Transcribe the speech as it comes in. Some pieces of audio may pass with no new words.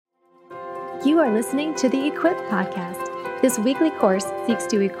You are listening to the Equip Podcast. This weekly course seeks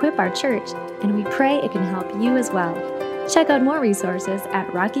to equip our church, and we pray it can help you as well. Check out more resources at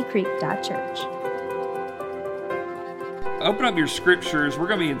rockycreek.church. Open up your scriptures. We're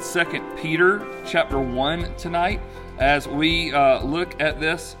going to be in 2 Peter chapter 1 tonight as we look at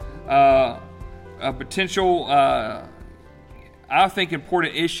this a potential, I think,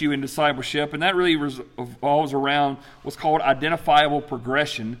 important issue in discipleship, and that really revolves around what's called identifiable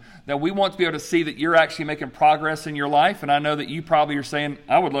progression, that we want to be able to see that you're actually making progress in your life, and I know that you probably are saying,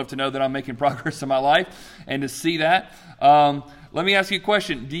 I would love to know that I'm making progress in my life, and to see that. Let me ask you a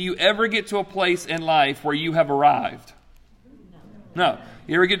question. Do you ever get to a place in life where you have arrived? No.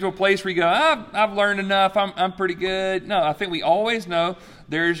 You ever get to a place where you go, I've learned enough, I'm pretty good? No, I think we always know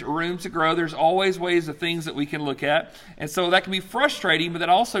there's room to grow. There's always ways of things that we can look at. And so that can be frustrating, but that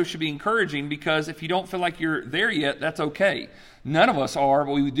also should be encouraging, because if you don't feel like you're there yet, that's okay. None of us are,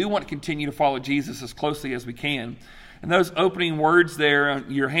 but we do want to continue to follow Jesus as closely as we can. And those opening words there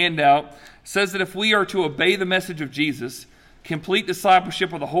on your handout says that if we are to obey the message of Jesus, complete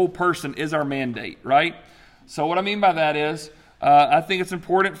discipleship of the whole person is our mandate, right? So what I mean by that is, I think it's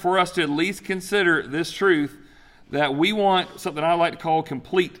important for us to at least consider this truth, that we want something I like to call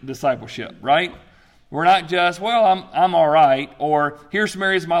complete discipleship, right? We're not just, well, I'm all right, or here's some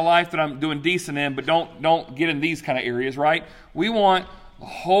areas of my life that I'm doing decent in, but don't get in these kind of areas, right? We want the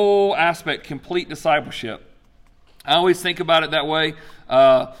whole aspect, complete discipleship. I always think about it that way.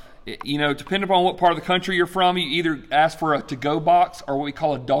 Depending upon what part of the country you're from, you either ask for a to-go box or what we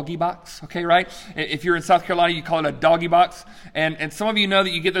call a doggy box, okay, right? If you're in South Carolina, you call it a doggy box. And some of you know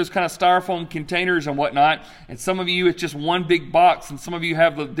that you get those kind of styrofoam containers and whatnot, and some of you, it's just one big box, and some of you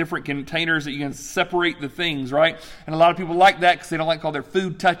have the different containers that you can separate the things, right? And a lot of people like that because they don't like all their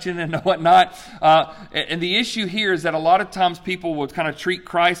food touching and whatnot. And the issue here is that a lot of times people will kind of treat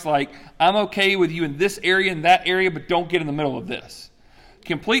Christ like, I'm okay with you in this area and that area, but don't get in the middle of this.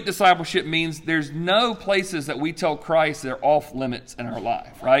 Complete discipleship means there's no places that we tell Christ they're off limits in our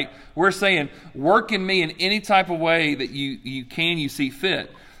life, right? We're saying, work in me in any type of way that you see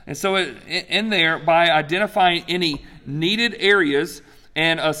fit. And so in there, by identifying any needed areas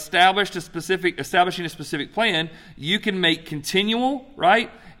and establishing a specific plan, you can make continual, right,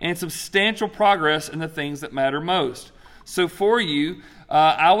 and substantial progress in the things that matter most. So for you,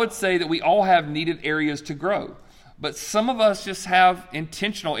 I would say that we all have needed areas to grow. But some of us just have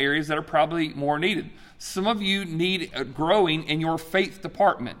intentional areas that are probably more needed. Some of you need growing in your faith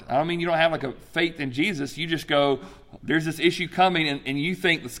department. I don't mean you don't have like a faith in Jesus. You just go, there's this issue coming, and you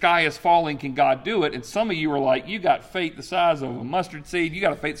think the sky is falling. Can God do it? And some of you are like, you got faith the size of a mustard seed. You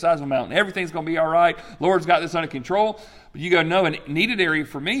got a faith the size of a mountain. Everything's going to be all right. Lord's got this under control. But you go, no, a needed area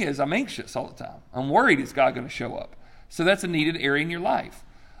for me is I'm anxious all the time. I'm worried, is God going to show up? So that's a needed area in your life.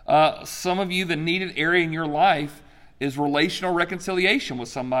 Some of you, the needed area in your life is relational reconciliation with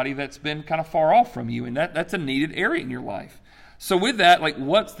somebody that's been kind of far off from you, and that's a needed area in your life. So with that, like,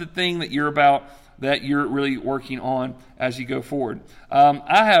 what's the thing that you're really working on as you go forward?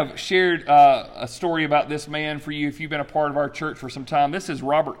 I have shared a story about this man for you if you've been a part of our church for some time. This is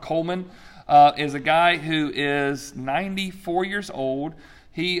Robert Coleman, is a guy who is 94 years old.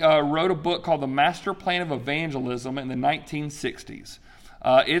 He wrote a book called The Master Plan of Evangelism in the 1960s.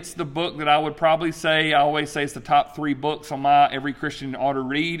 It's the book that I would probably say, I always say it's the top 3 books on my every Christian ought to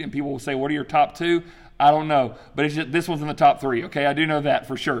read, and people will say, what are your top 2? I don't know, but this one's in the top 3, okay? I do know that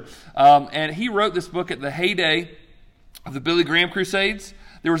for sure. And he wrote this book at the heyday of the Billy Graham Crusades.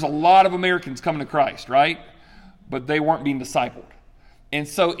 There was a lot of Americans coming to Christ, right? But they weren't being discipled. And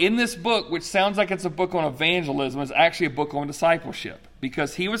so in this book, which sounds like it's a book on evangelism, it's actually a book on discipleship,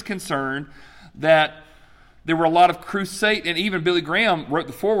 because he was concerned that there were a lot of crusade, and even Billy Graham wrote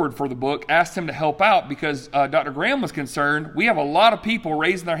the foreword for the book, asked him to help out because Dr. Graham was concerned, we have a lot of people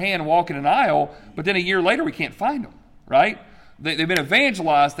raising their hand walking an aisle, but then a year later we can't find them, right? They've been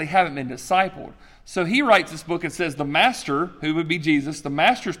evangelized, they haven't been discipled. So he writes this book and says the master, who would be Jesus, the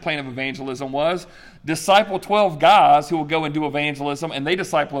master's plan of evangelism was disciple 12 guys who will go and do evangelism, and they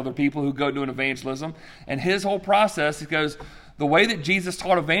disciple other people who go do an evangelism. And his whole process, he goes, the way that Jesus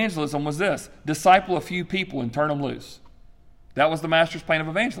taught evangelism was this: disciple a few people and turn them loose. That was the master's plan of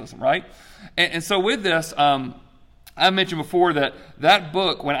evangelism, right? And so with this, I mentioned before that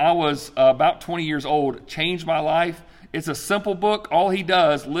book, when I was about 20 years old, changed my life. It's a simple book. All he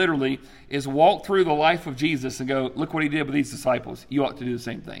does, literally, is walk through the life of Jesus and go, look what he did with these disciples. You ought to do the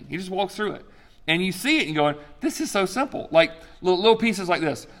same thing. He just walks through it. And you see it and you're going, this is so simple. Like little pieces like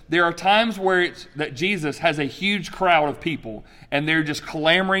this. There are times where it's that Jesus has a huge crowd of people and they're just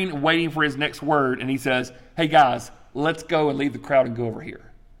clamoring, waiting for his next word. And he says, hey guys, let's go and leave the crowd and go over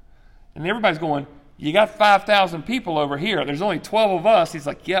here. And everybody's going, you got 5,000 people over here. There's only 12 of us. He's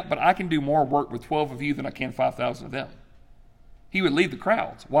like, yeah, but I can do more work with 12 of you than I can 5,000 of them. He would lead the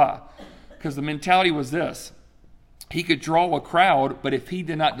crowds. Why? Because the mentality was this. He could draw a crowd, but if he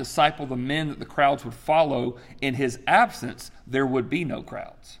did not disciple the men that the crowds would follow in his absence, there would be no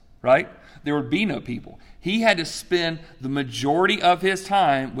crowds, right? There would be no people. He had to spend the majority of his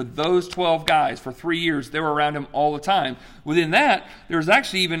time with those 12 guys for 3 years. They were around him all the time. Within that, there's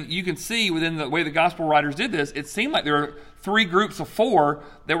actually even, you can see within the way the gospel writers did this, it seemed like there were 3 groups of 4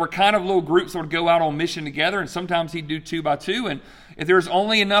 that were kind of little groups that would go out on mission together, and sometimes he'd do 2 by 2. And if there was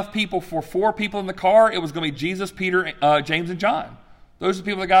only enough people for 4 people in the car, it was going to be Jesus, Peter, James, and John. Those are the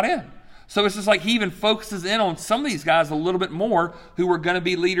people that got in. So it's just like he even focuses in on some of these guys a little bit more who were going to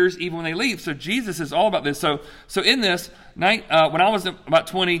be leaders even when they leave. So Jesus is all about this. So in this, when I was about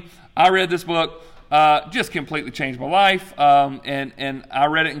 20, I read this book, just completely changed my life, and I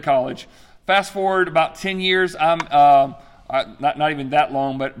read it in college. Fast forward about 10 years, I'm not even that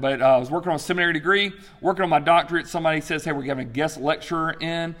long, but I was working on a seminary degree, working on my doctorate. Somebody says, hey, we're having a guest lecturer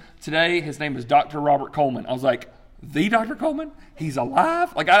in today. His name is Dr. Robert Coleman. I was like, the Dr. Coleman? He's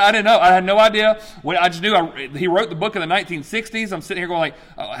alive? Like, I didn't know. I had no idea. I just knew he wrote the book in the 1960s. I'm sitting here going like,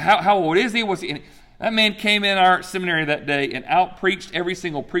 how old is he? Was he? And that man came in our seminary that day and out-preached every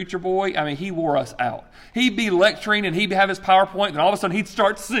single preacher boy. I mean, he wore us out. He'd be lecturing and he'd have his PowerPoint, and all of a sudden he'd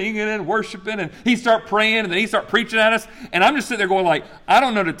start singing and worshiping, and he'd start praying, and then he'd start preaching at us. And I'm just sitting there going like, I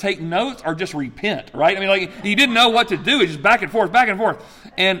don't know to take notes or just repent, right? I mean, like, he didn't know what to do. It's just back and forth, back and forth.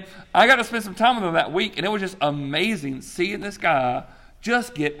 And I got to spend some time with him that week, and it was just amazing seeing this guy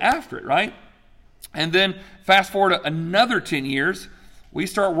just get after it, right? And then fast forward another 10 years, we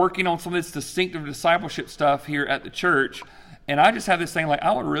start working on some of this distinctive discipleship stuff here at the church. And I just have this thing like,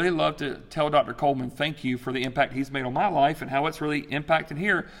 I would really love to tell Dr. Coleman thank you for the impact he's made on my life and how it's really impacted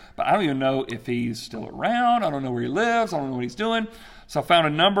here. But I don't even know if he's still around. I don't know where he lives. I don't know what he's doing. So I found a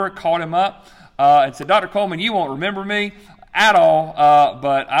number, called him up, and said, Dr. Coleman, you won't remember me at all,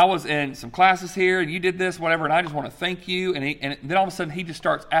 but I was in some classes here, and you did this, whatever, and I just want to thank you. And then all of a sudden, he just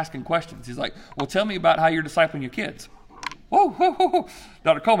starts asking questions. He's like, well, tell me about how you're discipling your kids. Whoa.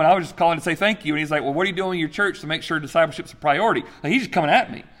 Dr. Coleman, I was just calling to say thank you. And he's like, well, what are you doing in your church to make sure discipleship's a priority? Like, he's just coming at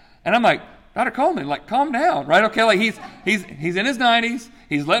me. And I'm like, Dr. Coleman, like, calm down, right? Okay, like he's in his 90s.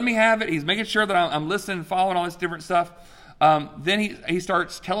 He's letting me have it. He's making sure that I'm listening and following all this different stuff. Then he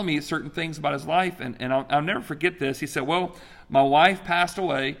starts telling me certain things about his life, and I'll never forget this. He said, well, my wife passed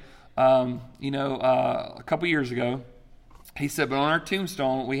away, a couple years ago. He said, but on our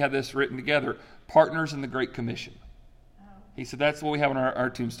tombstone, we have this written together, Partners in the Great Commission. He said, that's what we have on our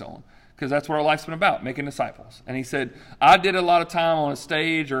tombstone, because that's what our life's been about, making disciples. And he said, I did a lot of time on a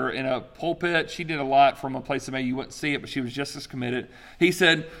stage or in a pulpit. She did a lot from a place that maybe you wouldn't see it, but she was just as committed. He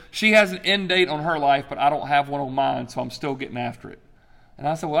said, she has an end date on her life, but I don't have one on mine, so I'm still getting after it. And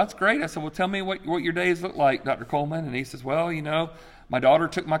I said, well, that's great. I said, well, tell me what your days look like, Dr. Coleman. And he says, well, my daughter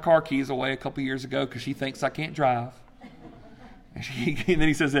took my car keys away a couple years ago because she thinks I can't drive. And then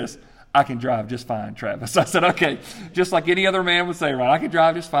he says this, I can drive just fine, Travis. I said, okay, just like any other man would say, right, I can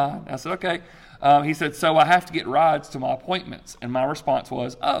drive just fine. I said, okay. He said, so I have to get rides to my appointments. And my response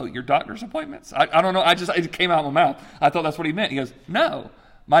was, oh, your doctor's appointments? I don't know. It came out of my mouth. I thought that's what he meant. He goes, no,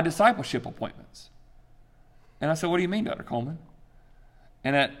 my discipleship appointments. And I said, what do you mean, Dr. Coleman?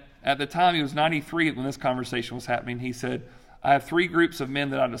 And at the time, he was 93 when this conversation was happening. He said, I have 3 groups of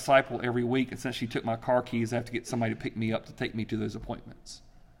men that I disciple every week. And since she took my car keys, I have to get somebody to pick me up to take me to those appointments.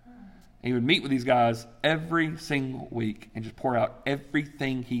 And he would meet with these guys every single week and just pour out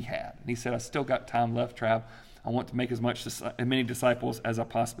everything he had. And he said, I still got time left, Trav. I want to make as many disciples as I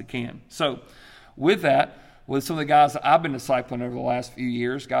possibly can. So with that, with some of the guys that I've been discipling over the last few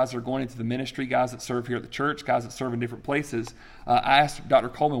years, guys that are going into the ministry, guys that serve here at the church, guys that serve in different places, I asked Dr.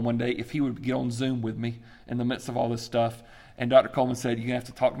 Coleman one day if he would get on Zoom with me in the midst of all this stuff. And Dr. Coleman said, you're going to have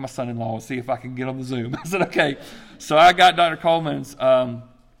to talk to my son-in-law and see if I can get on the Zoom. I said, okay. So I got Dr. Coleman's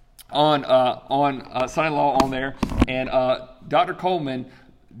son-in-law on there, and Dr. Coleman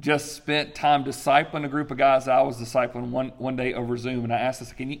just spent time discipling a group of guys that I was discipling one day over Zoom, and I asked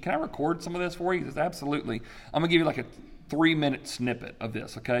us, can I record some of this for you? He says, absolutely. I'm going to give you like a 3-minute snippet of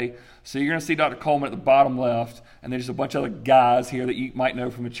this, okay? So you're going to see Dr. Coleman at the bottom left, and there's a bunch of other guys here that you might know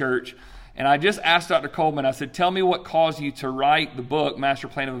from the church. And I just asked Dr. Coleman, I said, tell me what caused you to write the book, Master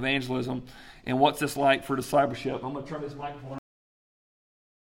Plan of Evangelism, and what's this like for discipleship? I'm going to turn this microphone on.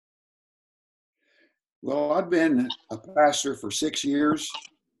 Well, I've been a pastor for 6 years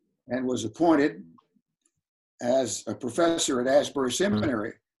and was appointed as a professor at Asbury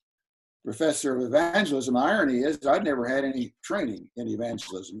Seminary professor of evangelism. Irony is I'd never had any training in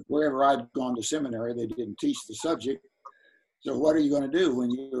evangelism. Wherever I'd gone to seminary, they didn't teach the subject. So what are you going to do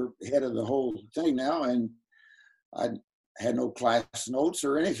when you're head of the whole thing now? And I had no class notes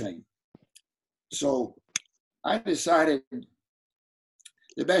or anything. So I decided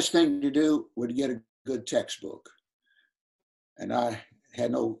the best thing to do would to get a good textbook. And I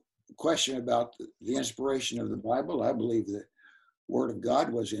had no question about the inspiration of the Bible. I believe the Word of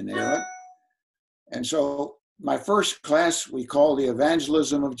God was inerrant. And so my first class we called the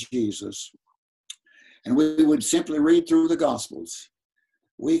Evangelism of Jesus. And we would simply read through the Gospels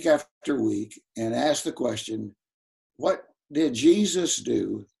week after week and ask the question, what did Jesus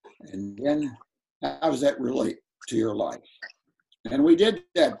do? And then how does that relate to your life? And we did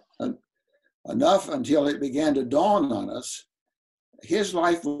that enough until it began to dawn on us. His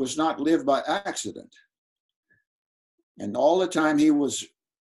life was not lived by accident. And all the time he was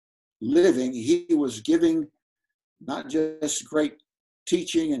living, he was giving not just great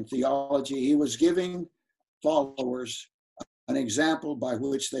teaching and theology, he was giving followers an example by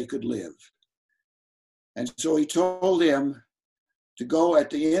which they could live. And so he told them to go at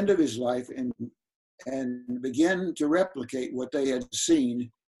the end of his life and begin to replicate what they had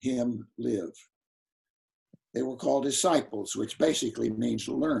seen him live. They were called disciples, which basically means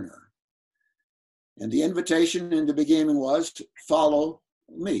learner. And the invitation in the beginning was, follow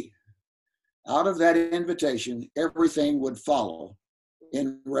me. Out of that invitation, everything would follow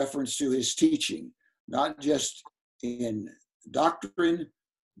in reference to his teaching, not just in doctrine,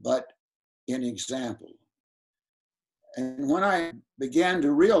 but in example. And when I began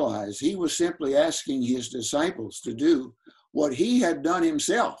to realize he was simply asking his disciples to do what he had done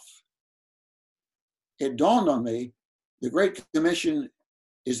himself, it dawned on me, the Great Commission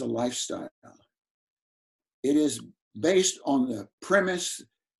is a lifestyle. It is based on the premise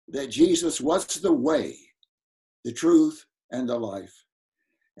that Jesus was the way, the truth, and the life.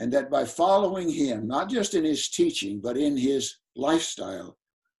 And that by following him, not just in his teaching, but in his lifestyle,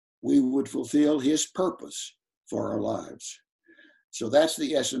 we would fulfill his purpose for our lives. So that's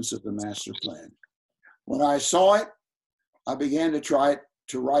the essence of the master plan. When I saw it, I began to try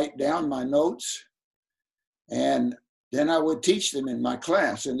to write down my notes, and then I would teach them in my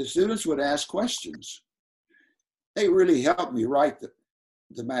class, and the students would ask questions. They really helped me write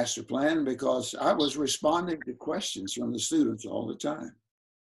the master plan because I was responding to questions from the students all the time.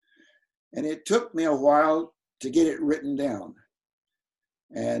 And it took me a while to get it written down.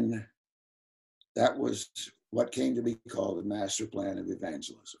 And that was what came to be called the master plan of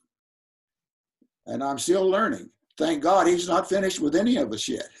evangelism. And I'm still learning. Thank God he's not finished with any of us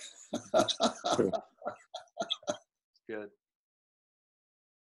yet. Good.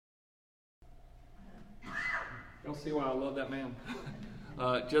 Y'all see why I love that man?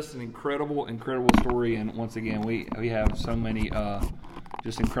 Just an incredible story. And once again, we have so many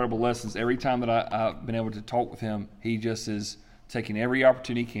just incredible lessons. Every time that I've been able to talk with him, he just is taking every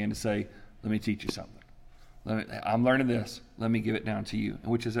opportunity he can to say, let me teach you something. I'm learning this. Let me give it down to you,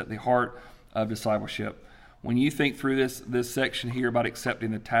 which is at the heart of discipleship. When you think through this section here about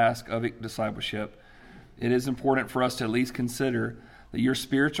accepting the task of discipleship, it is important for us to at least consider that your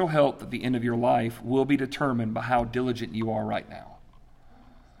spiritual health at the end of your life will be determined by how diligent you are right now.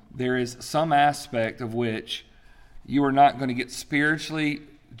 There is some aspect of which you are not going to get spiritually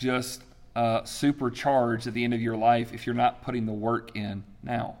just supercharged at the end of your life if you're not putting the work in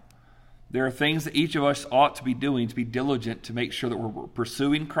now. There are things that each of us ought to be doing to be diligent to make sure that we're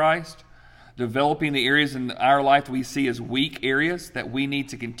pursuing Christ, developing the areas in our life that we see as weak areas that we need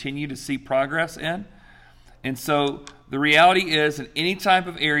to continue to see progress in. And so the reality is, in any type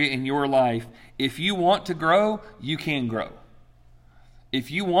of area in your life, if you want to grow, you can grow. If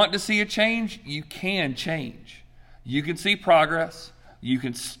you want to see a change, you can change. You can see progress. You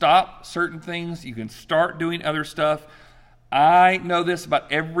can stop certain things. You can start doing other stuff. I know this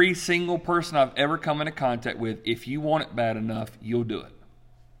about every single person I've ever come into contact with. If you want it bad enough, you'll do it.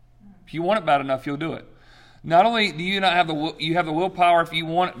 If you want it bad enough, you'll do it. Not only do you not have you have the willpower if you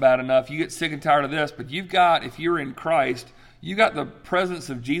want it bad enough, you get sick and tired of this, but you've got, if you're in Christ, you got the presence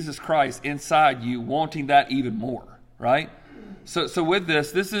of Jesus Christ inside you wanting that even more, right? So with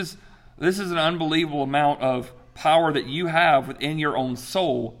this is an unbelievable amount of power that you have within your own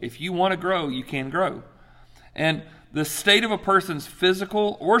soul. If you want to grow, you can grow. And the state of a person's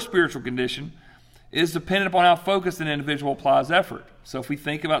physical or spiritual condition is dependent upon how focused an individual applies effort. So if we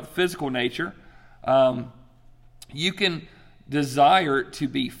think about the physical nature, you can desire to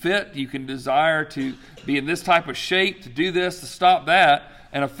be fit, you can desire to be in this type of shape, to do this, to stop that,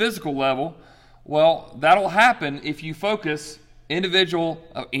 at a physical level. Well, that'll happen if you focus individual,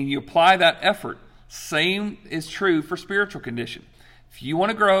 and you apply that effort. Same is true for spiritual condition. If you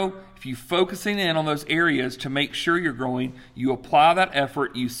want to grow, if you're focusing in on those areas to make sure you're growing, you apply that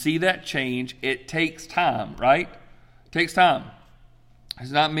effort, you see that change. It takes time, right? It takes time. It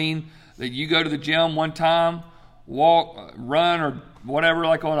does not mean that you go to the gym one time, walk, run, or whatever,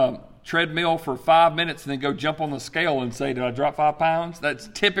 like on a treadmill for 5 minutes and then go jump on the scale and say, did I drop 5 pounds? That's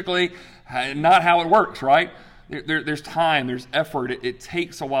typically not how it works, right? There's time, there's effort. It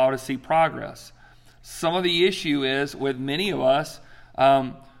takes a while to see progress. Some of the issue is with many of us,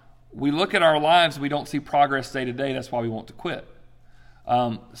 we look at our lives, we don't see progress day to day. That's why we want to quit.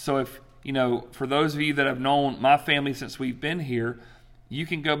 So if, for those of you that have known my family since we've been here, you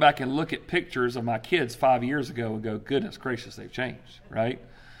can go back and look at pictures of my kids 5 years ago and go, goodness gracious, they've changed, right?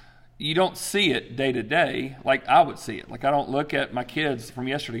 You don't see it day to day like I would see it. Like I don't look at my kids from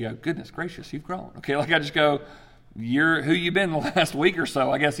yesterday and go, goodness gracious, you've grown. Okay, like I just go, who you been the last week or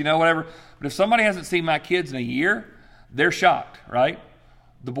so, I guess, whatever. But if somebody hasn't seen my kids in a year, they're shocked, right?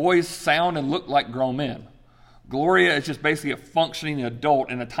 The boys sound and look like grown men. Gloria is just basically a functioning adult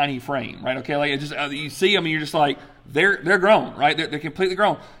in a tiny frame, right? Okay, like it just you see them and you're just like, they're grown, right? They're completely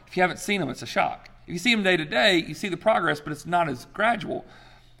grown. If you haven't seen them, it's a shock. If you see them day to day, you see the progress, but it's not as gradual.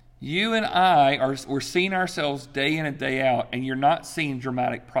 You and I we're seeing ourselves day in and day out, and you're not seeing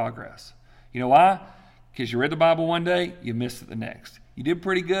dramatic progress. You know why? Because you read the Bible one day, you missed it the next. You did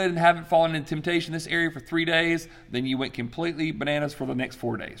pretty good and haven't fallen into temptation in this area for 3 days, then you went completely bananas for the next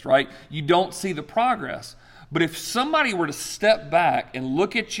 4 days, right? You don't see the progress. But if somebody were to step back and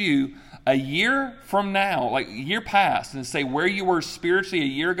look at you a year from now, like a year past, and say where you were spiritually a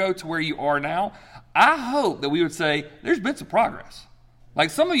year ago to where you are now, I hope that we would say, there's been some progress. Like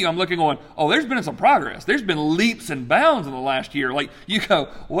some of you, I'm looking going, oh, there's been some progress. There's been leaps and bounds in the last year. Like you go,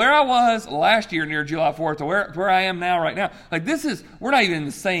 where I was last year near July 4th to where I am now right now. Like we're not even in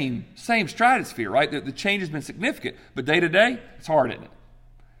the same stratosphere, right? The change has been significant. But day to day, it's hard, isn't it?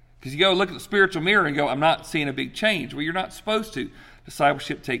 Because you go look at the spiritual mirror and go, I'm not seeing a big change. Well, you're not supposed to.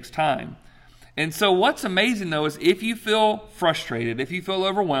 Discipleship takes time. And so what's amazing, though, is if you feel frustrated, if you feel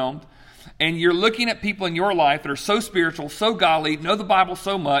overwhelmed, and you're looking at people in your life that are so spiritual, so godly, know the Bible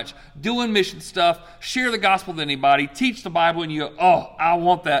so much, doing mission stuff, share the gospel with anybody, teach the Bible, and you go, oh, I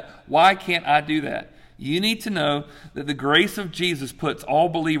want that. Why can't I do that? You need to know that the grace of Jesus puts all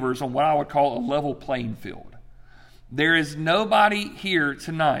believers on what I would call a level playing field. There is nobody here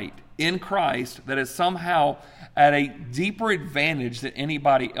tonight in Christ that is somehow at a deeper advantage than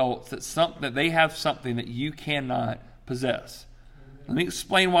anybody else, that they have something that you cannot possess. Let me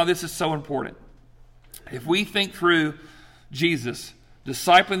explain why this is so important. If we think through Jesus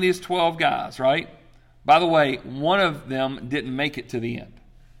discipling these 12 guys, right? By the way, one of them didn't make it to the end.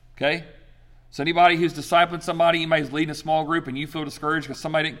 Okay? So anybody who's discipling somebody, anybody's leading a small group and you feel discouraged because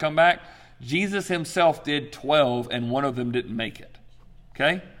somebody didn't come back, Jesus himself did 12 and one of them didn't make it.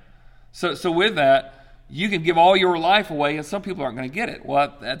 Okay? So with that, you can give all your life away and some people aren't going to get it.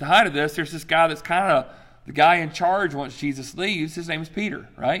 Well, at the height of this, there's this guy that's kind of the guy in charge once Jesus leaves. His name is Peter,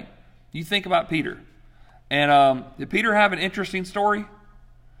 right? You think about Peter. And did Peter have an interesting story?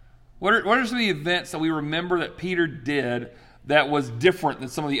 What are some of the events that we remember that Peter did that was different than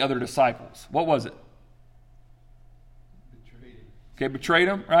some of the other disciples? What was it? Betrayed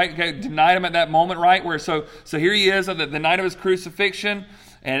him, right? Okay, denied him at that moment, right? So here he is on the night of his crucifixion,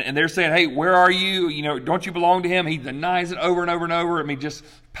 and they're saying, hey, where are you? Don't you belong to him? He denies it over and over and over. I mean, just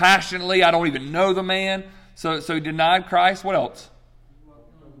passionately, I don't even know the man. So he denied Christ. What else?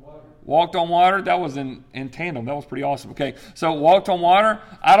 Walked on water. That was in tandem. That was pretty awesome. Okay, so walked on water.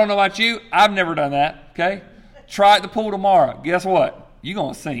 I don't know about you. I've never done that. Okay, try at the pool tomorrow. Guess what? You're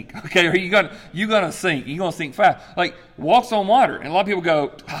going to sink, okay? Or you're going to sink. You're going to sink fast. Like, walks on water. And a lot of people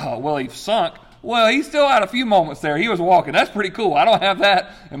go, oh, well, he sunk. Well, he still had a few moments there. He was walking. That's pretty cool. I don't have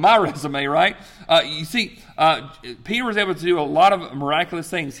that in my resume, right? You see, Peter was able to do a lot of miraculous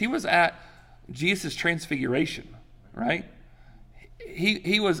things. He was at Jesus' transfiguration, right?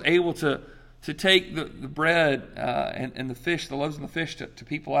 He was able to take the bread and the fish, the loaves and the fish to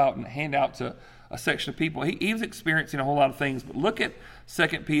people out and hand out to a section of people. He was experiencing a whole lot of things. But look at 2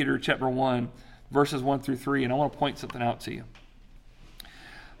 Peter chapter 1, verses 1 through 3, and I want to point something out to you.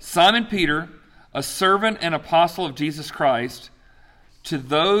 Simon Peter, a servant and apostle of Jesus Christ, to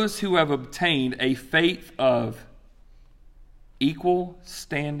those who have obtained a faith of equal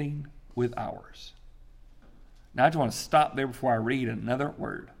standing with ours. Now I just want to stop there before I read another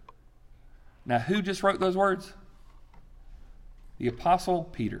word. Now who just wrote those words? The apostle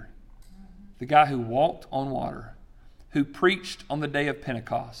Peter. The guy who walked on water, who preached on the day of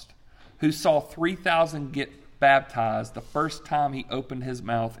Pentecost, who saw 3,000 get baptized the first time he opened his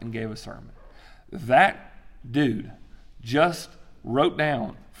mouth and gave a sermon. That dude just wrote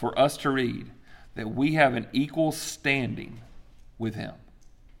down for us to read that we have an equal standing with him.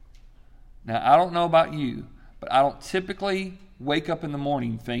 Now, I don't know about you, but I don't typically wake up in the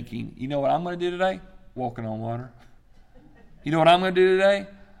morning thinking, you know what I'm going to do today? Walking on water. You know what I'm going to do today?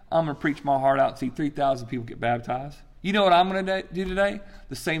 I'm going to preach my heart out and see 3,000 people get baptized. You know what I'm going to do today?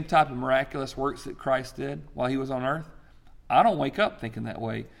 The same type of miraculous works that Christ did while he was on earth. I don't wake up thinking that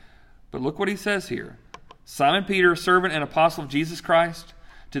way. But look what he says here. Simon Peter, servant and apostle of Jesus Christ,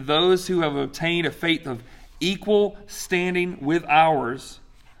 to those who have obtained a faith of equal standing with ours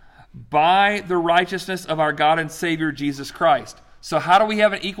by the righteousness of our God and Savior Jesus Christ. So how do we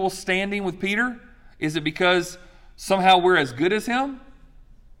have an equal standing with Peter? Is it because somehow we're as good as him?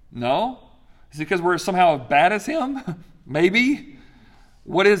 No. Is it because we're somehow as bad as him? Maybe.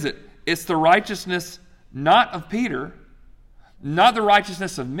 What is it? It's the righteousness not of Peter, not the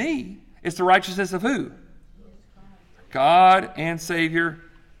righteousness of me. It's the righteousness of who? God and Savior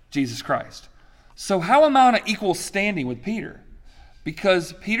Jesus Christ. So how am I on an equal standing with Peter?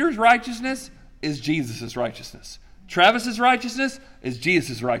 Because Peter's righteousness is Jesus' righteousness. Travis's righteousness is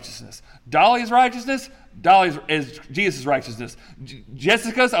Jesus' righteousness. Dolly's righteousness, is Jesus' righteousness.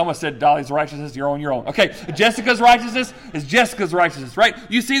 Jessica's, I almost said Dolly's righteousness, you're on your own. Okay, Jessica's righteousness is Jessica's righteousness, right?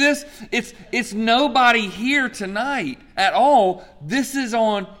 You see this? It's nobody here tonight at all. This is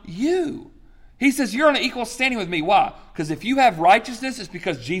on you. He says you're on an equal standing with me. Why? Because if you have righteousness, it's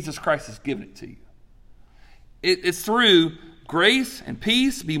because Jesus Christ has given it to you. It's through grace and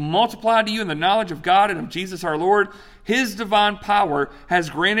peace be multiplied to you in the knowledge of God and of Jesus our Lord. His divine power has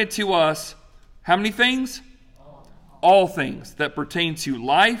granted to us how many things? All things that pertain to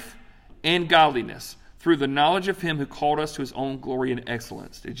life and godliness through the knowledge of him who called us to his own glory and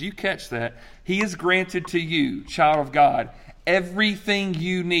excellence. Did you catch that? He has granted to you, child of God, everything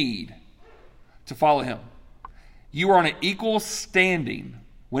you need to follow him. You are on an equal standing.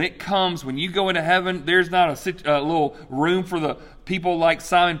 When you go into heaven, there's not a little room for the people like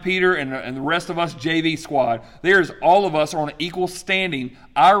Simon Peter and the rest of us JV squad. There's all of us are on an equal standing.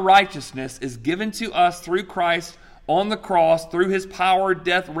 Our righteousness is given to us through Christ on the cross, through his power,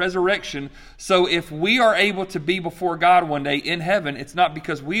 death, resurrection. So if we are able to be before God one day in heaven, it's not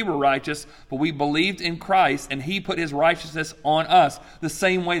because we were righteous, but we believed in Christ and he put his righteousness on us. The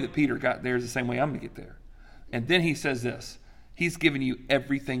same way that Peter got there is the same way I'm going to get there. And then he says this. He's given you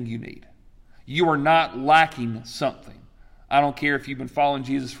everything you need. You are not lacking something. I don't care if you've been following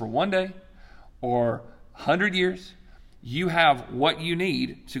Jesus for one day or 100 years. You have what you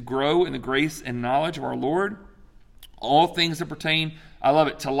need to grow in the grace and knowledge of our Lord. All things that pertain, I love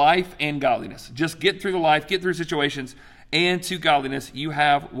it, to life and godliness. Just get through the life, get through situations, and to godliness, you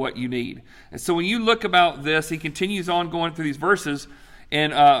have what you need. And so when you look about this, he continues on going through these verses,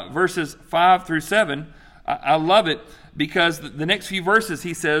 in verses 5 through 7. I love it. Because the next few verses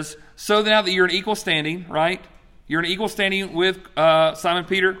he says, so now that you're in equal standing, right? You're in equal standing with Simon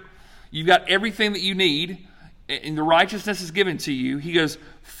Peter. You've got everything that you need, and the righteousness is given to you. He goes,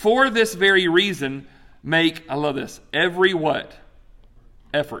 for this very reason, make, I love this, every what?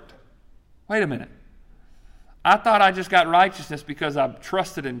 Effort. Wait a minute. I thought I just got righteousness because I've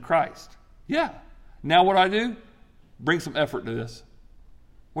trusted in Christ. Yeah. Now what do? Bring some effort to this.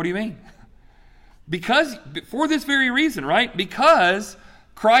 What do you mean? Because, for this very reason, right? Because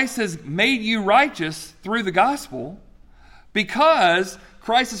Christ has made you righteous through the gospel, because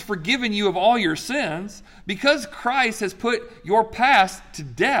Christ has forgiven you of all your sins, because Christ has put your past to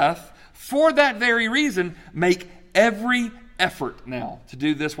death, for that very reason, make every effort now to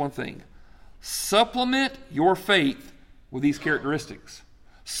do this one thing. Supplement your faith with these characteristics.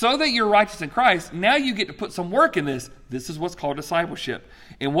 So that you're righteous in Christ, now you get to put some work in this. This is what's called discipleship.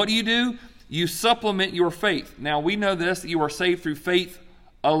 And what do? You supplement your faith. Now, we know this, that you are saved through faith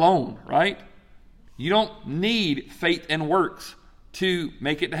alone, right? You don't need faith and works to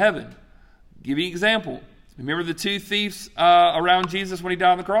make it to heaven. I'll give you an example. Remember the two thieves around Jesus when he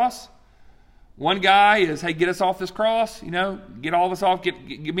died on the cross? One guy is, hey, get us off this cross, get all this off, get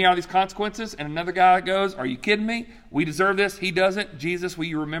me out of these consequences. And another guy goes, are you kidding me? We deserve this. He doesn't. Jesus, will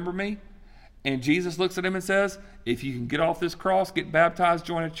you remember me? And Jesus looks at him and says, if you can get off this cross, get baptized,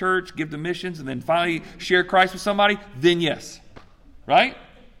 join a church, give the missions, and then finally share Christ with somebody, then yes. Right?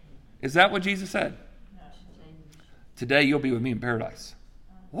 Is that what Jesus said? Today you'll be with me in paradise.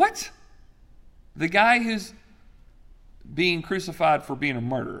 What? The guy who's being crucified for being a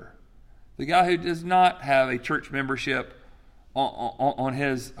murderer. The guy who does not have a church membership on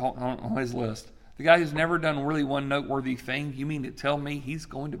his list. The guy who's never done really one noteworthy thing. You mean to tell me he's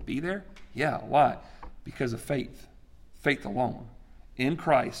going to be there? Yeah, why? Because of faith. Faith alone. In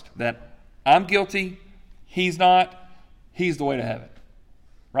Christ. That I'm guilty, he's not, he's the way to heaven.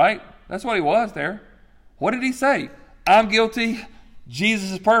 Right? That's what he was there. What did he say? I'm guilty,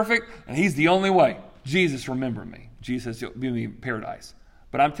 Jesus is perfect, and he's the only way. Jesus, remember me. Jesus says, be with me in paradise.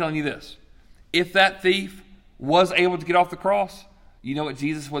 But I'm telling you this. If that thief was able to get off the cross, you know what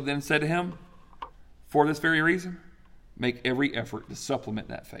Jesus would then say to him? For this very reason, make every effort to supplement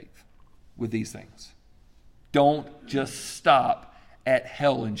that faith with these things. Don't just stop at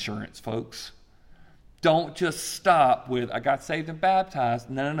hell insurance, folks. Don't just stop with, I got saved and baptized.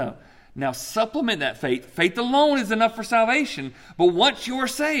 No. Now supplement that faith. Faith alone is enough for salvation. But once you're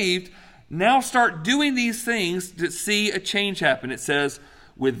saved, now start doing these things to see a change happen. It says,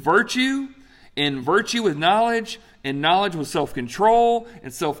 with virtue, in virtue with knowledge, in knowledge with self-control,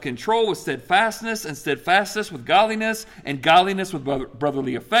 and self-control with steadfastness, and steadfastness with godliness, and godliness with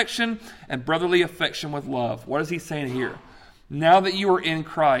brotherly affection, and brotherly affection with love. What is he saying here? Now that you are in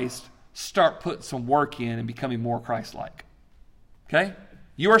Christ, start putting some work in and becoming more Christ-like. Okay?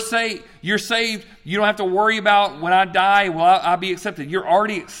 You're saved. You don't have to worry about when I die, will I be accepted? You're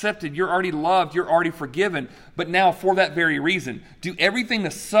already accepted. You're already loved. You're already forgiven. But now, for that very reason, do everything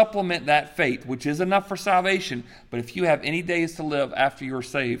to supplement that faith, which is enough for salvation. But if you have any days to live after you're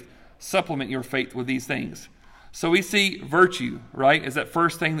saved, supplement your faith with these things. So we see virtue, right, is that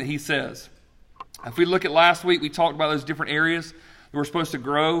first thing that he says. If we look at last week, we talked about those different areas that we're supposed to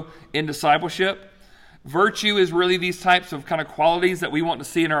grow in discipleship. Virtue is really these types of kind of qualities that we want to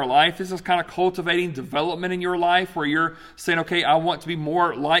see in our life. This is kind of cultivating development in your life where you're saying, okay, I want to be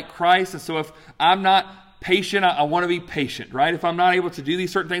more like Christ. And so if I'm not patient, I want to be patient, right? If I'm not able to do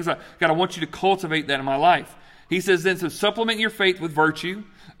these certain things, God, I want you to cultivate that in my life. He says then, so supplement your faith with virtue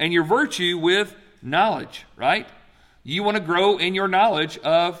and your virtue with knowledge, right? You want to grow in your knowledge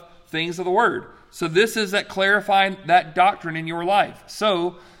of things of the Word. So this is that clarifying that doctrine in your life.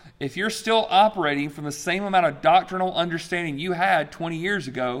 So if you're still operating from the same amount of doctrinal understanding you had 20 years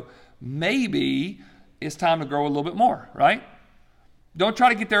ago, maybe it's time to grow a little bit more, right? Don't try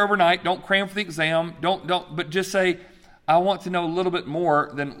to get there overnight. Don't cram for the exam. But just say, I want to know a little bit more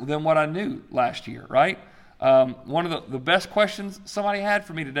than what I knew last year, right? One of the best questions somebody had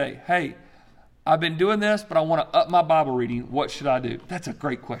for me today. Hey, I've been doing this, but I want to up my Bible reading. What should I do? That's a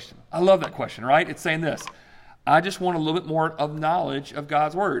great question. I love that question, right? It's saying this. I just want a little bit more of knowledge of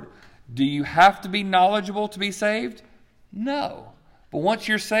God's Word. Do you have to be knowledgeable to be saved? No. But once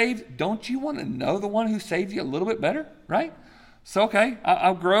you're saved, don't you want to know the one who saved you a little bit better, right? So, okay,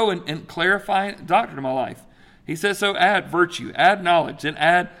 I'll grow in clarifying doctrine in my life. He says, so add virtue, add knowledge, and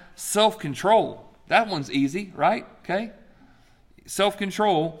add self-control. That one's easy, right? Okay?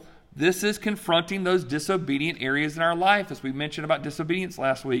 Self-control, this is confronting those disobedient areas in our life, as we mentioned about disobedience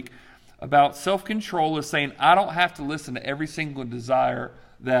last week. About self-control is saying, I don't have to listen to every single desire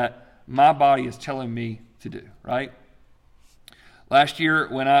that my body is telling me to do, right? Last year,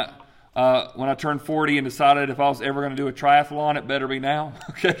 when I turned 40 and decided if I was ever going to do a triathlon, it better be now,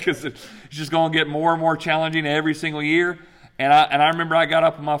 okay? Because it's just going to get more and more challenging every single year. And I remember I got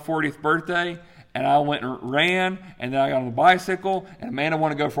up on my 40th birthday, and I went and ran, and then I got on the bicycle, and Amanda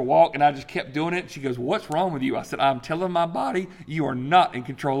wanted to go for a walk, and I just kept doing it. She goes, what's wrong with you? I said, I'm telling my body, you are not in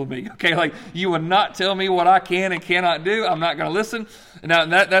control of me, okay? Like, you will not tell me what I can and cannot do. I'm not going to listen. Now,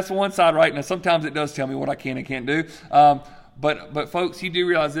 that's one side, right? Now, sometimes it does tell me what I can and can't do. But folks, you do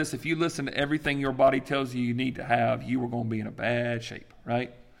realize this. If you listen to everything your body tells you need to have, you are going to be in a bad shape,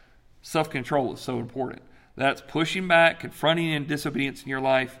 right? Self-control is so important. That's pushing back, confronting in disobedience in your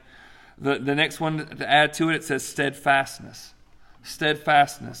life. The next one to add to it, it says steadfastness.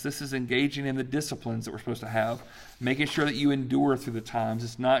 Steadfastness. This is engaging in the disciplines that we're supposed to have, making sure that you endure through the times.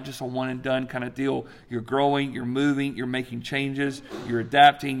 It's not just a one and done kind of deal. You're growing, you're moving, you're making changes, you're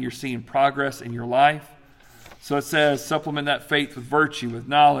adapting, you're seeing progress in your life. So it says, supplement that faith with virtue, with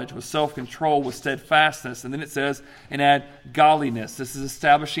knowledge, with self-control, with steadfastness. And then it says, and add godliness. This is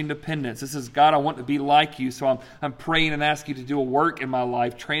establishing dependence. This is, God, I want to be like you. So I'm praying and asking you to do a work in my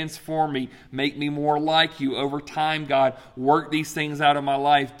life. Transform me. Make me more like you over time, God. Work these things out of my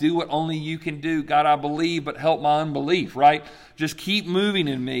life. Do what only you can do. God, I believe, but help my unbelief, right? Just keep moving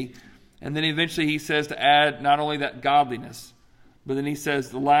in me. And then eventually he says to add not only that godliness, but then he says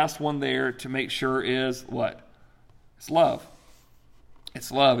the last one there to make sure is what? It's love.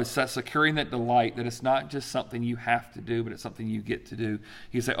 It's love. It's that securing that delight that it's not just something you have to do, but it's something you get to do.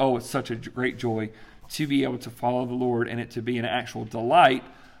 You say, oh, it's such a great joy to be able to follow the Lord and it to be an actual delight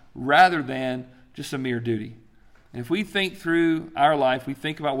rather than just a mere duty. And if we think through our life, we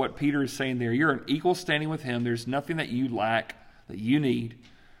think about what Peter is saying there. You're in equal standing with him. There's nothing that you lack, that you need.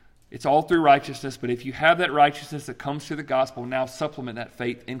 It's all through righteousness, but if you have that righteousness that comes through the gospel, now supplement that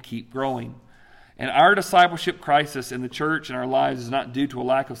faith and keep growing. And our discipleship crisis in the church and our lives is not due to a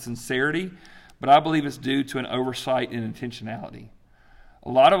lack of sincerity, but I believe it's due to an oversight and intentionality. A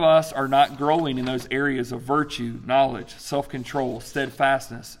lot of us are not growing in those areas of virtue, knowledge, self-control,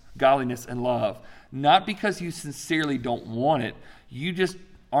 steadfastness, godliness, and love. Not because you sincerely don't want it, you just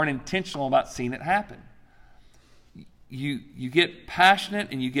aren't intentional about seeing it happen. You get passionate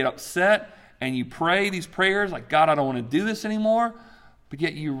and you get upset and you pray these prayers like, God, I don't want to do this anymore, but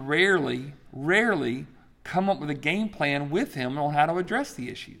yet you rarely come up with a game plan with him on how to address the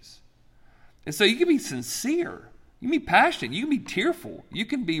issues. And so you can be sincere, you can be passionate, you can be tearful, you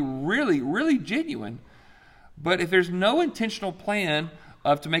can be really, really genuine, but if there's no intentional plan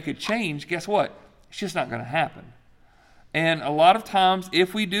to make a change, guess what? It's just not going to happen. And a lot of times,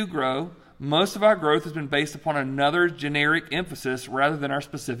 if we do grow, most of our growth has been based upon another generic emphasis rather than our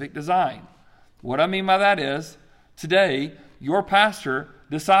specific design. What I mean by that is, today, your pastor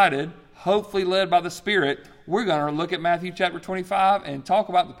decided, hopefully led by the Spirit, we're going to look at Matthew chapter 25 and talk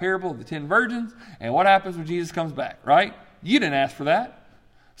about the parable of the 10 virgins and what happens when Jesus comes back, right? You didn't ask for that.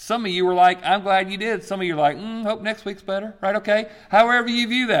 Some of you were like, I'm glad you did. Some of you are like, hope next week's better, right? Okay. However you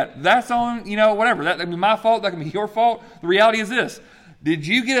view that, that's on, whatever. That can be my fault. That can be your fault. The reality is this. Did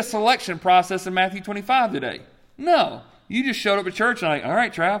you get a selection process in Matthew 25 today? No. You just showed up at church and like, all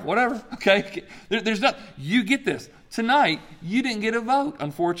right, Trav, whatever. Okay. There's not, you get this. Tonight, you didn't get a vote,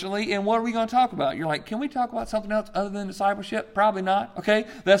 unfortunately, and what are we going to talk about? You're like, can we talk about something else other than discipleship? Probably not, okay?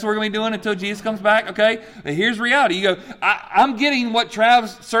 That's what we're going to be doing until Jesus comes back, okay? But here's reality. You go, I'm getting what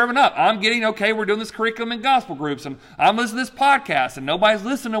Trav's serving up. I'm getting, okay, we're doing this curriculum in gospel groups, and I'm listening to this podcast, and nobody's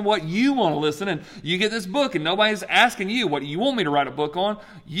listening to what you want to listen, and you get this book, and nobody's asking you what you want me to write a book on.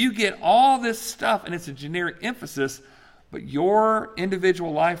 You get all this stuff, and it's a generic emphasis, but your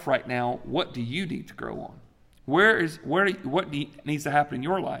individual life right now, what do you need to grow on? What needs to happen in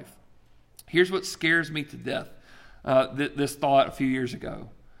your life? Here's what scares me to death, this thought a few years ago.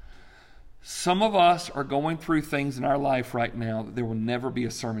 Some of us are going through things in our life right now that there will never be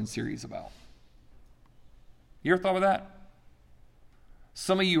a sermon series about. You ever thought of that?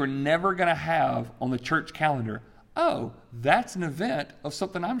 Some of you are never going to have on the church calendar, oh, that's an event of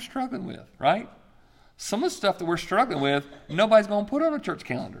something I'm struggling with, right? Some of the stuff that we're struggling with, nobody's going to put on a church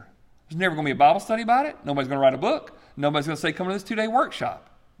calendar. There's never going to be a Bible study about it. Nobody's going to write a book. Nobody's going to say, come to this 2-day workshop.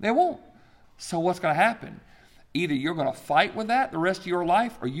 They won't. So what's going to happen? Either you're going to fight with that the rest of your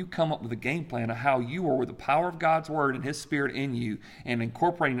life, or you come up with a game plan of how you are with the power of God's Word and His Spirit in you and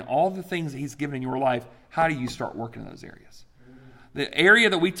incorporating all the things that He's given in your life. How do you start working in those areas? The area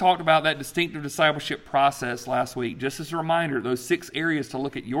that we talked about, that distinctive discipleship process last week, just as a reminder, those 6 areas to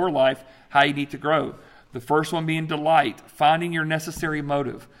look at your life, how you need to grow. The first one being delight, finding your necessary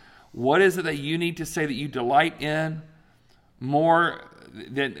motive. What is it that you need to say that you delight in more,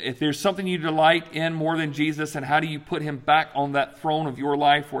 that if there's something you delight in more than Jesus, and how do you put Him back on that throne of your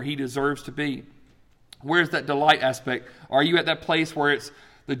life where He deserves to be? Where's that delight aspect? Are you at that place where it's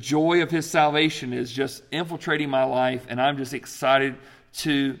the joy of His salvation is just infiltrating my life and I'm just excited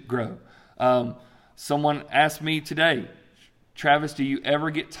to grow? Someone asked me today, Travis, do you ever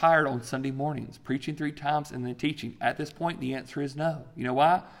get tired on Sunday mornings, preaching 3 times and then teaching? At this point, the answer is no. You know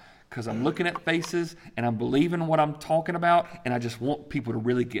why? Because I'm looking at faces and I'm believing what I'm talking about, and I just want people to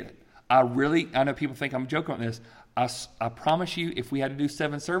really get it. I know people think I'm joking on this. I promise you, if we had to do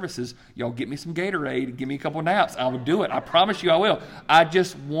 7 services, y'all get me some Gatorade and give me a couple naps. I would do it. I promise you I will. I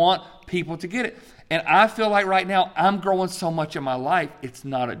just want people to get it. And I feel like right now I'm growing so much in my life. It's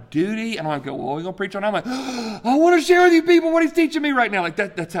not a duty. And I'm going to go, well, we're going to preach on that. I'm like, I want to share with you people what He's teaching me right now. Like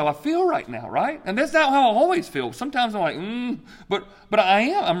that's how I feel right now, right? And that's not how I always feel. Sometimes I'm like, but I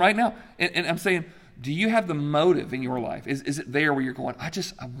am. I'm right now. And I'm saying, do you have the motive in your life? Is it there where you're going, I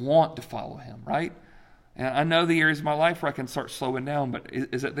want to follow Him, right? And I know the areas of my life where I can start slowing down, but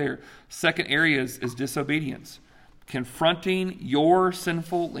is it there? Second area is disobedience. Confronting your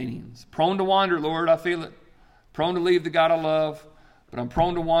sinful leanings. Prone to wander, Lord, I feel it. Prone to leave the God I love, but I'm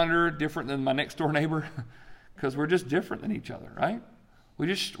prone to wander, different than my next door neighbor, because we're just different than each other, right?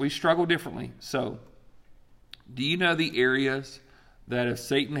 We struggle differently. So, do you know the areas that if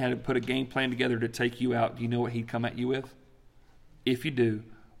Satan had to put a game plan together to take you out, do you know what he'd come at you with? If you do,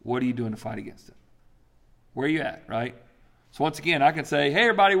 what are you doing to fight against it? Where are you at, right? So once again, I can say, hey,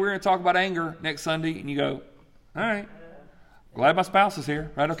 everybody, we're going to talk about anger next Sunday, and you go, all right, glad my spouse is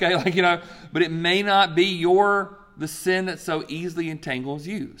here, right? Okay, but it may not be the sin that so easily entangles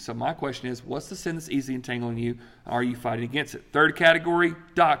you. So my question is, what's the sin that's easily entangling you? Are you fighting against it? Third category,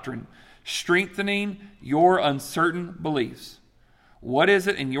 doctrine. Strengthening your uncertain beliefs. What is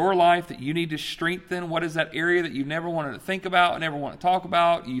it in your life that you need to strengthen? What is that area that you never wanted to think about, never want to talk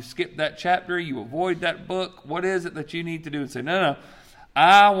about? You skip that chapter, you avoid that book. What is it that you need to do? And say, no,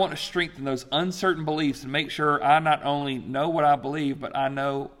 I want to strengthen those uncertain beliefs and make sure I not only know what I believe, but I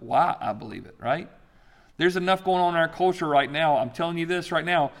know why I believe it, right? There's enough going on in our culture right now. I'm telling you this right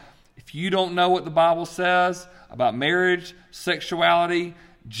now. If you don't know what the Bible says about marriage, sexuality,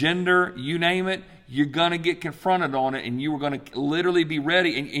 gender, you name it, you're going to get confronted on it, and you are going to literally be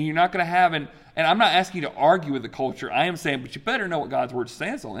ready, and you're not going to have, and I'm not asking you to argue with the culture. I am saying, but you better know what God's Word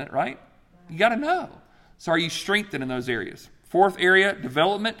stands on it, right? You got to know. So are you strengthened in those areas? Fourth area,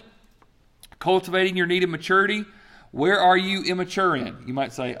 development, cultivating your needed maturity. Where are you immature in? You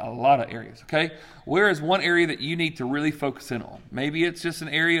might say a lot of areas, okay? Where is one area that you need to really focus in on? Maybe it's just an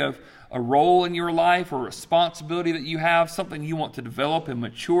area of a role in your life or responsibility that you have, something you want to develop and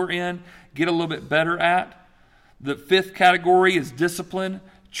mature in, get a little bit better at. The fifth category is discipline,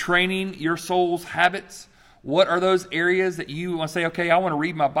 training your soul's habits. What are those areas that you want to say, okay, I want to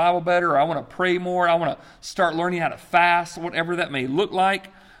read my Bible better, or I want to pray more, I want to start learning how to fast, whatever that may look like.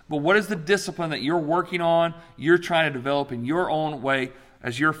 But what is the discipline that you're working on, you're trying to develop in your own way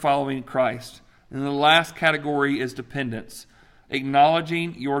as you're following Christ? And the last category is dependence,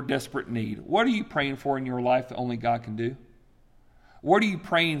 acknowledging your desperate need. What are you praying for in your life that only God can do? What are you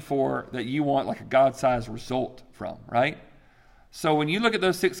praying for that you want like a God-sized result from, right? So when you look at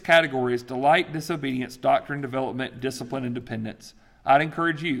those 6 categories, delight, disobedience, doctrine, development, discipline, and dependence, I'd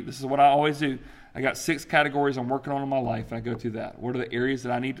encourage you. This is what I always do. I got 6 categories I'm working on in my life, and I go through that. What are the areas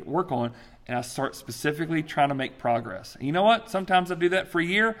that I need to work on? And I start specifically trying to make progress. And you know what? Sometimes I do that for a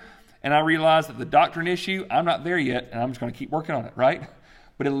year, and I realize that the doctrine issue, I'm not there yet, and I'm just going to keep working on it, right?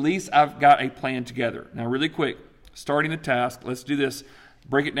 But at least I've got a plan together. Now, really quick, starting the task, let's do this.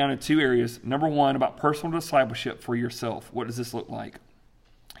 Break it down in 2 areas. Number 1, about personal discipleship for yourself. What does this look like?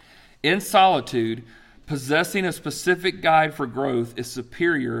 In solitude, possessing a specific guide for growth is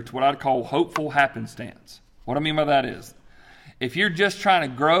superior to what I'd call hopeful happenstance. What I mean by that is, if you're just trying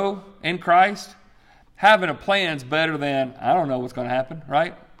to grow in Christ, having a plan is better than, I don't know what's going to happen,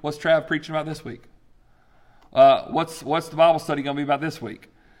 right? What's Trav preaching about this week? What's the Bible study going to be about this week?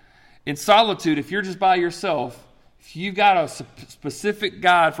 In solitude, if you're just by yourself, if you've got a specific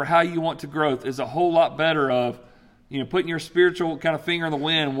guide for how you want to grow, is a whole lot better of, putting your spiritual kind of finger in the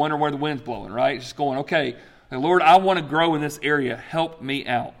wind and wondering where the wind's blowing, right? Just going, okay, Lord, I want to grow in this area. Help me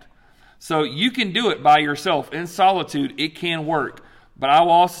out. So you can do it by yourself. In solitude, it can work. But I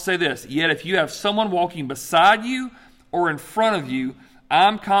will also say this, yet if you have someone walking beside you or in front of you,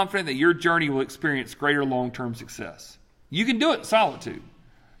 I'm confident that your journey will experience greater long-term success. You can do it in solitude.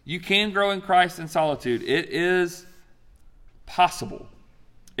 You can grow in Christ in solitude. It is possible.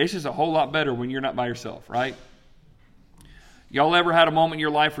 It's just a whole lot better when you're not by yourself, right? Y'all ever had a moment in your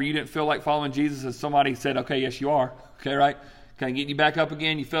life where you didn't feel like following Jesus and somebody said, okay, yes, you are. Okay, right? Can I get you back up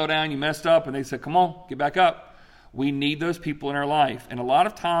again? You fell down, you messed up, and they said, come on, get back up. We need those people in our life. And a lot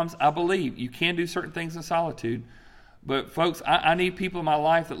of times, I believe you can do certain things in solitude. But folks, I need people in my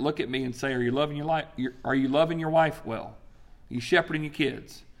life that look at me and say, are you loving your life? Are you loving your wife well? Are you shepherding your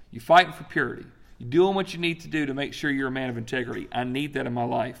kids? Are you fighting for purity? You doing what you need to do to make sure you're a man of integrity? I need that in my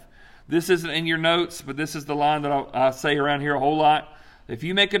life. This isn't in your notes, but this is the line that I say around here a whole lot. If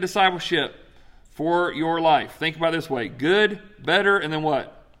you make a discipleship for your life, think about it this way. Good, better, and then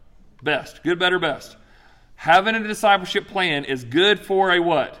what? Best. Good, better, best. Having a discipleship plan is good for a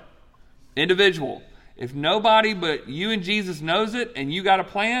what? Individual. If nobody but you and Jesus knows it and you got a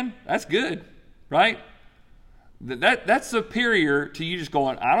plan, that's good, right? That's superior to you just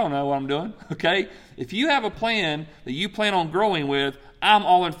going, I don't know what I'm doing, okay? If you have a plan that you plan on growing with, I'm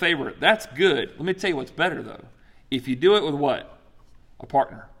all in favor of it. That's good. Let me tell you what's better, though. If you do it with what? A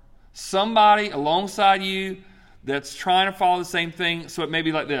partner. Somebody alongside you that's trying to follow the same thing. So it may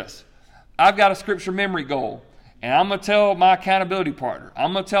be like this. I've got a scripture memory goal, and I'm going to tell my accountability partner.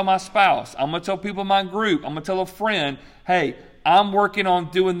 I'm going to tell my spouse. I'm going to tell people in my group. I'm going to tell a friend, hey, I'm working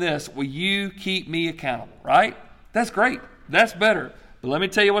on doing this. Will you keep me accountable, right? That's great. That's better. But let me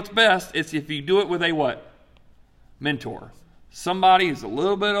tell you what's best. It's if you do it with a what? Mentor. Somebody who's a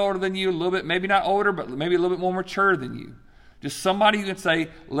little bit older than you, a little bit, maybe not older, but maybe a little bit more mature than you. Just somebody who can say,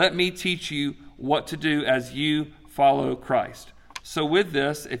 let me teach you what to do as you follow Christ. So with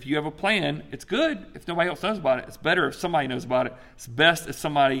this, if you have a plan, it's good if nobody else knows about it. It's better if somebody knows about it. It's best if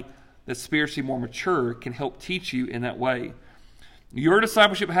somebody that's spiritually more mature can help teach you in that way. Your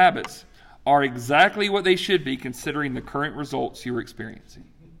discipleship habits are exactly what they should be considering the current results you're experiencing.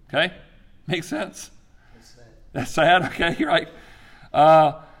 Okay? Make sense? That's sad. Okay, you're right.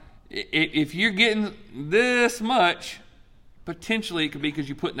 If you're getting this much, Potentially, it could be because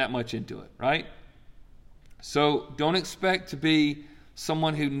you're putting that much into it, right? So don't expect to be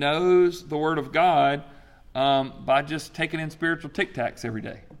someone who knows the Word of God by just taking in spiritual Tic Tacs every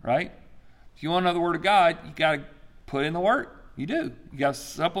day, right? If you want to know the Word of God, you got to put in the work. You do. You got to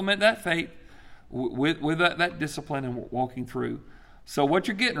supplement that faith with that discipline and walking through. So what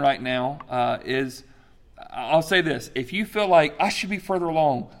you're getting right now is, I'll say this. If you feel like, I should be further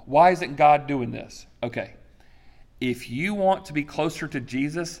along, why isn't God doing this? Okay. If you want to be closer to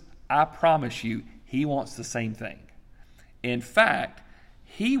Jesus, I promise you, He wants the same thing. In fact,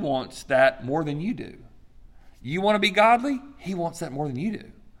 He wants that more than you do. You want to be godly? He wants that more than you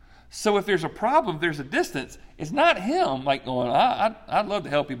do. So if there's a problem, if there's a distance, it's not Him like going, I'd love to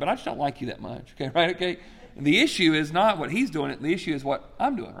help you, but I just don't like you that much. Okay, right? Okay. And the issue is not what He's doing. The issue is what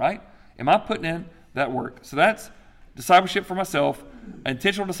I'm doing, right? Am I putting in that work? So that's discipleship for myself.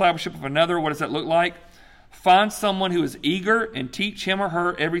 Intentional discipleship of another. What does that look like? Find someone who is eager and teach him or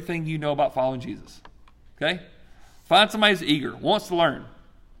her everything you know about following Jesus. Okay? Find somebody who's eager, wants to learn,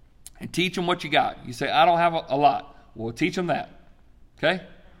 and teach them what you got. You say, I don't have a lot. Well, teach them that. Okay?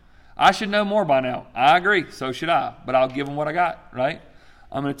 I should know more by now. I agree. So should I. But I'll give them what I got, right?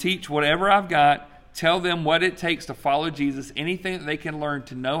 I'm going to teach whatever I've got. Tell them what it takes to follow Jesus, anything that they can learn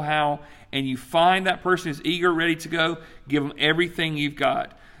to know how. And you find that person who's eager, ready to go. Give them everything you've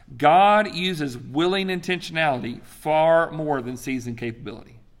got. God uses willing intentionality far more than seasoned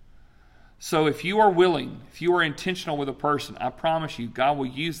capability. So if you are willing, if you are intentional with a person, I promise you, God will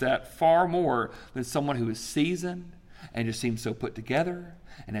use that far more than someone who is seasoned and just seems so put together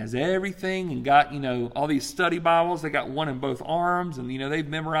and has everything and got, all these study Bibles. They got one in both arms and, they've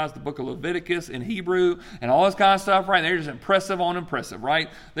memorized the book of Leviticus in Hebrew and all this kind of stuff, right? They're just impressive on impressive, right?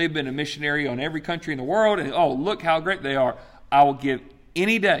 They've been a missionary on every country in the world and, oh, look how great they are. I will give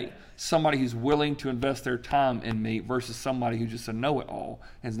any day somebody who's willing to invest their time in me versus somebody who's just a know-it-all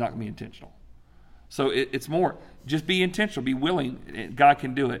and is not going to be intentional. So it's more. Just be intentional. Be willing. God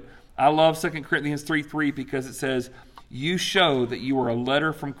can do it. I love 2 Corinthians 3:3 because it says, you show that you are a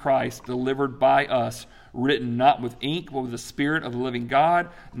letter from Christ delivered by us, written not with ink, but with the Spirit of the living God,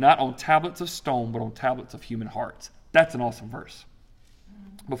 not on tablets of stone, but on tablets of human hearts. That's an awesome verse.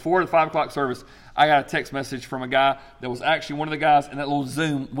 Before the 5 o'clock service, I got a text message from a guy that was actually one of the guys in that little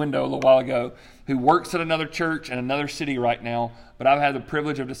Zoom window a little while ago who works at another church in another city right now, but I've had the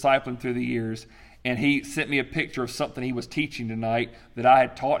privilege of discipling through the years. And he sent me a picture of something he was teaching tonight that I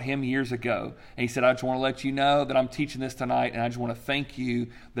had taught him years ago. And he said, I just want to let you know that I'm teaching this tonight, and I just want to thank you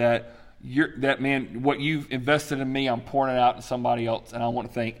that what you've invested in me, I'm pouring it out to somebody else, and I want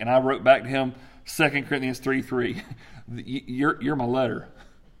to thank. And I wrote back to him 2 Corinthians 3:3. You're my letter.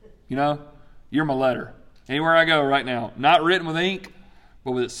 You're my letter. Anywhere I go right now, not written with ink,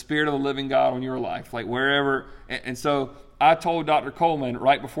 but with the Spirit of the living God on your life, like wherever. And so I told Dr. Coleman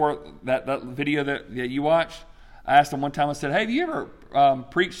right before that video that you watched, I asked him one time, I said, hey, have you ever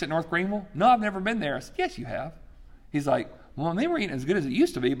preached at North Greenville? No, I've never been there. I said, yes, you have. He's like, well, they weren't as good as it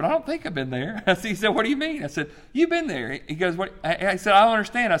used to be, but I don't think I've been there. He said, what do you mean? I said, you've been there. He goes, what? I said, I don't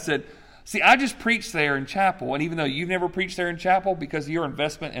understand. I said, see, I just preached there in chapel, and even though you've never preached there in chapel, because of your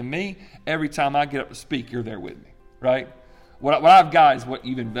investment in me, every time I get up to speak, you're there with me, right? What I've got is what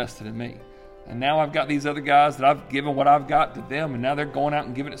you've invested in me. And now I've got these other guys that I've given what I've got to them, and now they're going out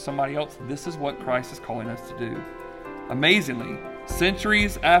and giving it to somebody else. This is what Christ is calling us to do. Amazingly,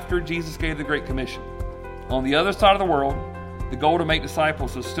 centuries after Jesus gave the Great Commission, on the other side of the world, the goal to make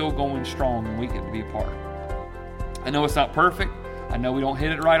disciples is still going strong, and we get to be a part. I know it's not perfect. I know we don't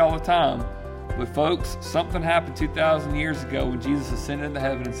hit it right all the time. But folks, something happened 2,000 years ago when Jesus ascended into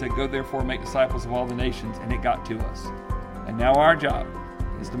heaven and said, go therefore make disciples of all the nations, and it got to us. And now our job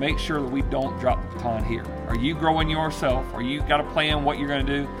is to make sure that we don't drop the baton here. Are you growing yourself? Are you got a plan what you're going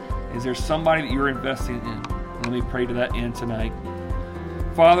to do? Is there somebody that you're investing in? Let me pray to that end tonight.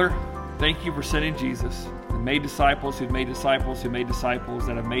 Father, thank you for sending Jesus and made disciples who've made disciples who made disciples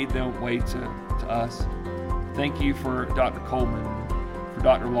that have made their way to us. Thank you for Dr. Coleman, for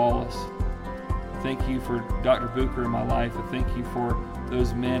Dr. Lawless. Thank you for Dr. Bucher in my life. I thank you for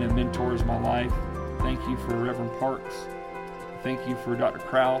those men and mentors in my life. Thank you for Reverend Parks. Thank you for Dr.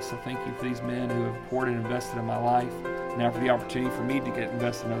 Krause. I thank you for these men who have poured and invested in my life. Now for the opportunity for me to get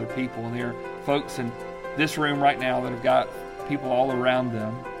invested in other people. And there are folks in this room right now that have got people all around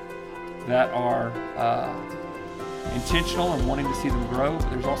them that are intentional and wanting to see them grow.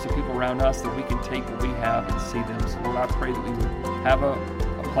 But there's also people around us that we can take what we have and see them. So Lord, I pray that we would have a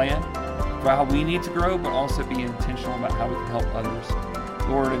plan for how we need to grow, but also be intentional about how we can help others.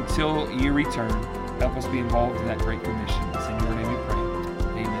 Lord, until you return, help us be involved in that great commission. It's in your name we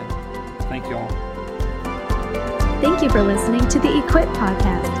pray. Amen. Thank you all. Thank you for listening to the Equip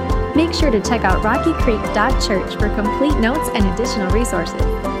Podcast. Make sure to check out rockycreek.church for complete notes and additional resources.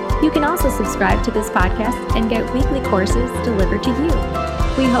 You can also subscribe to this podcast and get weekly courses delivered to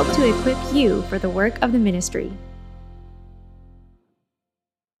you. We hope to equip you for the work of the ministry.